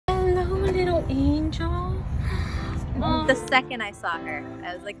The second I saw her,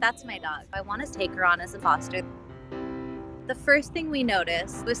 I was like, that's my dog. I want to take her on as a foster. The first thing we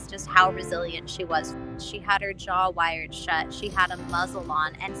noticed was just how resilient she was. She had her jaw wired shut. She had a muzzle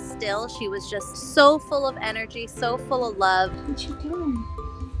on, and still she was just so full of energy, so full of love. What you doing?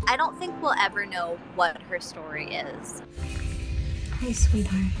 I don't think we'll ever know what her story is. Hi,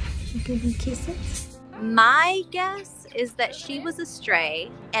 sweetheart. You give me kisses? My guess is that she was a stray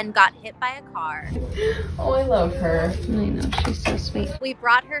and got hit by a car. Oh, I love her. I know, she's so sweet. We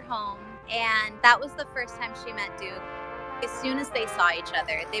brought her home, and that was the first time she met Duke. As soon as they saw each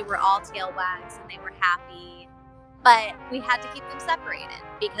other, they were all tail wags and they were happy. But we had to keep them separated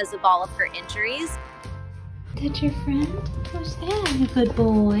because of all of her injuries. That's your friend? Who's that? Good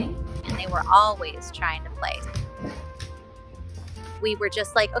boy. And they were always trying to play. We were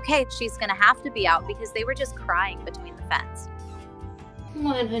just like, okay, she's gonna have to be out because they were just crying between the fence. Come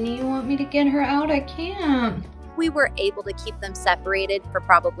on, honey, you want me to get her out? I can't. We were able to keep them separated for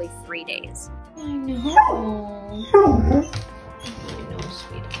probably 3 days. I know. I know,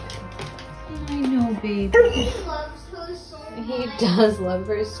 sweetheart. I know, baby. He loves her so much. He does love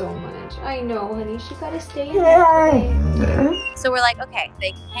her so much. I know, honey. She gotta stay in there today. So we're like, okay,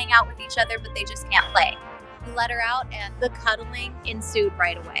 they can hang out with each other, but they just can't play. We let her out and the cuddling ensued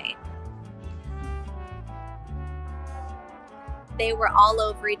right away. They were all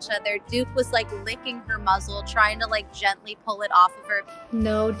over each other. Duke was like licking her muzzle, trying to like gently pull it off of her.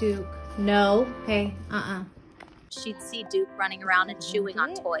 No, Duke. No. Hey, She'd see Duke running around and chewing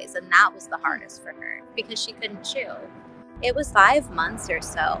on toys, and that was the hardest for her because she couldn't chew. It was 5 months or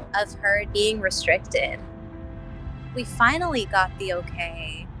so of her being restricted. We finally got the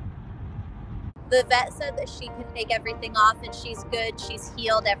okay. The vet said that she can take everything off and she's good, she's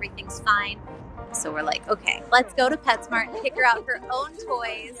healed, everything's fine. So we're like, okay, let's go to PetSmart and pick her out her own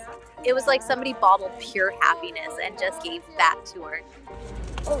toys. It was like somebody bottled pure happiness and just gave that to her.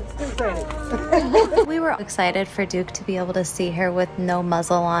 Oh, it's too excited. We were excited for Duke to be able to see her with no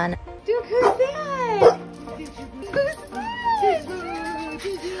muzzle on. Duke, who's that? Who's that?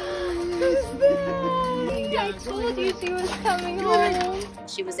 Who's that? I told you she was coming home.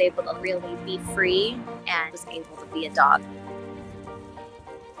 She was able to really be free and was able to be a dog.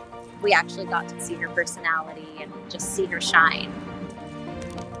 We actually got to see her personality and just see her shine.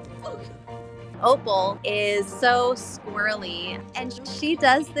 Opal is so squirrely, and she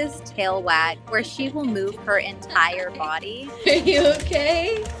does this tail wag where she will move her entire body. Are you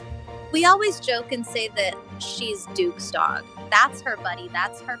okay? We always joke and say that she's Duke's dog. That's her buddy,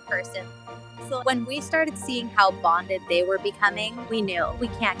 that's her person. So when we started seeing how bonded they were becoming, we knew we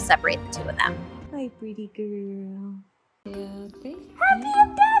can't separate the two of them. Hi, pretty girl. Happy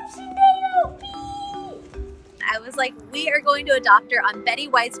adoption day, Opie! I was like, we are going to adopt her on Betty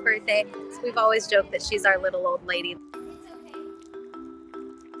White's birthday. So we've always joked that she's our little old lady. It's okay.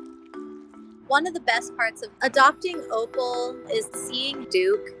 One of the best parts of adopting Opal is seeing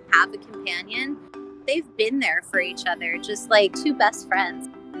Duke have a companion. They've been there for each other, just like two best friends.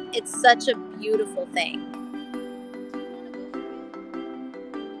 It's such a beautiful thing.